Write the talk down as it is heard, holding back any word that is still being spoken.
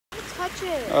touch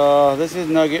it. This is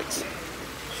Nuggets.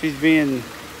 She's being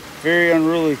very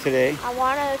unruly today. I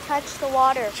want to touch the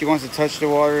water. She wants to touch the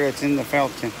water that's in the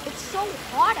fountain. It's so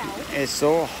hot out. It's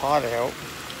so hot out.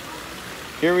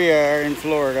 Here we are in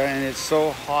Florida and it's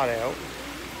so hot out.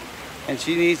 And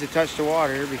she needs to touch the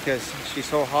water because she's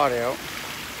so hot out.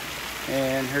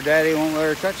 And her daddy won't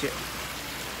let her touch it.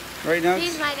 Right, Nugs?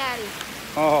 He's my daddy.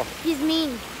 Oh. He's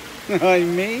mean.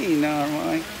 I'm mean, aren't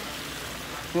I?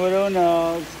 Little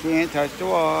Nugs can't touch the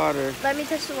water. Let me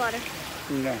touch the water.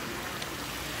 No.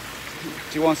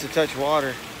 She wants to touch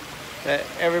water that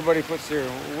everybody puts their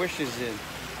wishes in.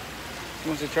 She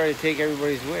wants to try to take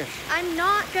everybody's wish. I'm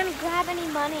not going to grab any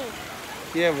money.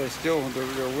 Yeah, but still,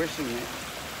 they're wishing it.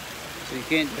 So you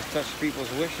can't just touch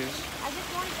people's wishes. I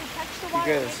just wanted to touch the You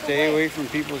water. gotta stay away from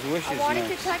people's wishes. I wanted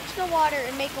next. to touch the water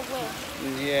and make a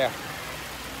wish. Yeah.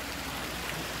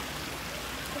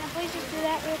 Can I please just do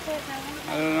that real quick?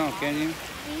 I don't know, can you?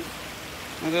 Please?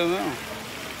 I don't know.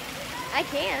 I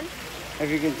can. If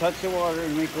you can touch the water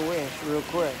and make a wish real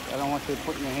quick. I don't want you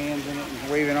putting your hands in it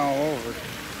and waving all over.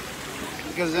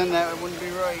 Because then that wouldn't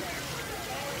be right.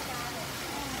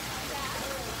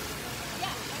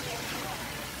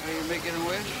 Are you making a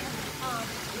wish?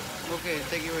 Okay,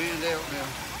 take your hand out now.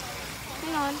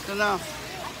 Hang on. It's enough.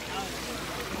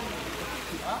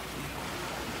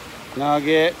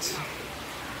 Nuggets.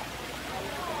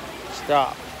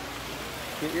 Stop.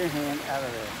 Get your hand out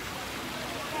of there.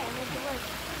 Okay, I made the wish.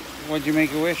 What'd you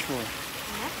make a wish for?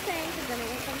 Nothing, because then it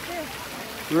won't come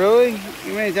true. Really?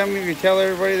 You mean to tell me if you tell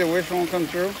everybody the wish won't come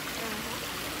true?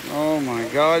 Oh my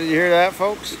God, did you hear that,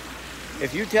 folks?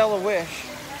 If you tell a wish,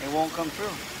 it won't come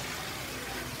true.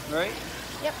 Right?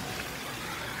 Yep.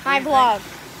 My vlog.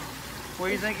 What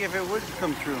do you think if it would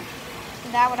come true?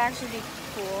 That would actually be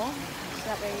cool. So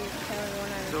that way you can tell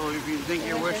everyone I So if you think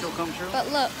your wish will come true? But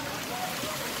look.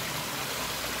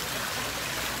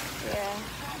 Yeah.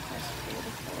 That's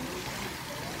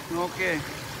beautiful. Okay.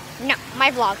 No,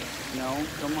 my vlog. No,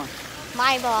 come on.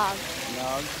 My vlog.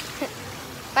 No.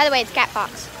 By the way, it's Cat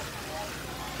Fox.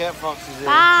 Cat Fox is out.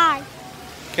 Bye.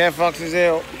 Cat Fox is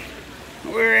out.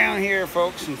 We're around here,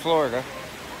 folks, in Florida,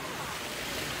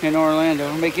 in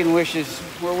Orlando, making wishes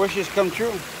where wishes come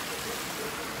true.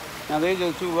 Now, these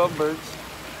are the two lovebirds.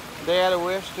 They had a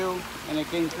wish too, and it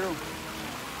came true.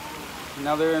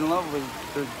 Now they're in love with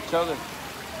each other.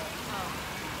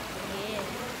 Yeah.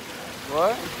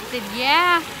 What? I said,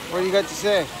 yeah. What do you got to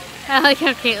say? I like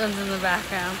how Caitlin's in the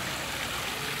background.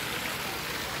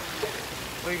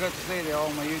 What do you got to say to all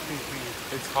my YouTube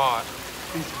fans? It's hot.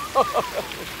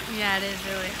 Yeah, it is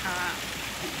really hot.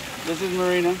 This is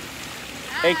Marina,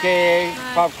 aka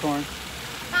Popcorn.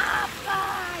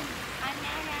 Popcorn.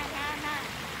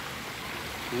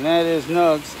 And that is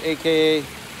Nugs, aka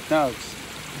Nugs.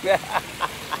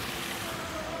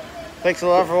 Thanks a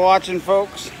lot for watching,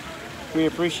 folks. We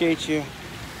appreciate you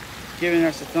giving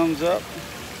us a thumbs up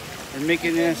and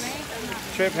making this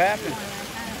trip happen.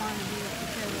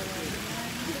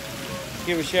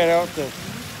 Give a shout out to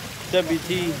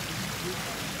WT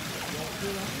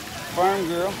Farm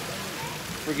Girl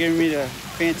for giving me the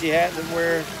fancy hat to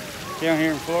wear down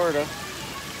here in Florida.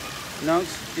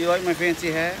 Nugs, do you like my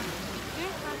fancy hat?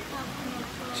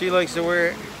 She likes to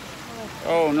wear it.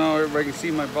 Oh no, everybody can see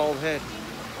my bald head.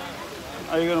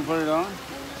 Are you gonna put it on?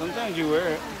 Sometimes you wear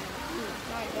it.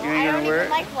 You ain't gonna wear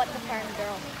it? I don't even like what the farm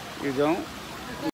girl. You don't?